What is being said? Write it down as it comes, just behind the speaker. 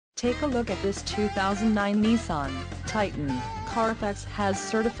Take a look at this 2009 Nissan Titan. Carfax has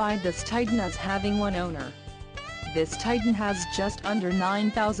certified this Titan as having one owner. This Titan has just under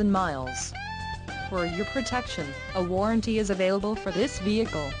 9,000 miles. For your protection, a warranty is available for this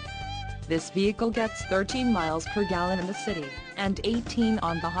vehicle. This vehicle gets 13 miles per gallon in the city, and 18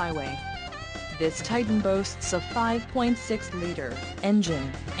 on the highway. This Titan boasts a 5.6-liter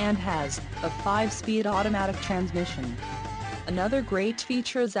engine, and has a 5-speed automatic transmission. Another great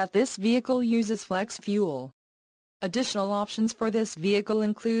feature is that this vehicle uses flex fuel. Additional options for this vehicle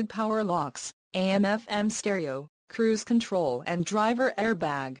include power locks, AM/FM stereo, cruise control and driver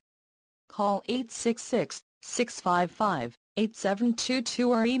airbag. Call 866-655-8722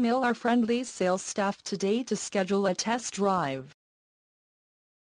 or email our friendly sales staff today to schedule a test drive.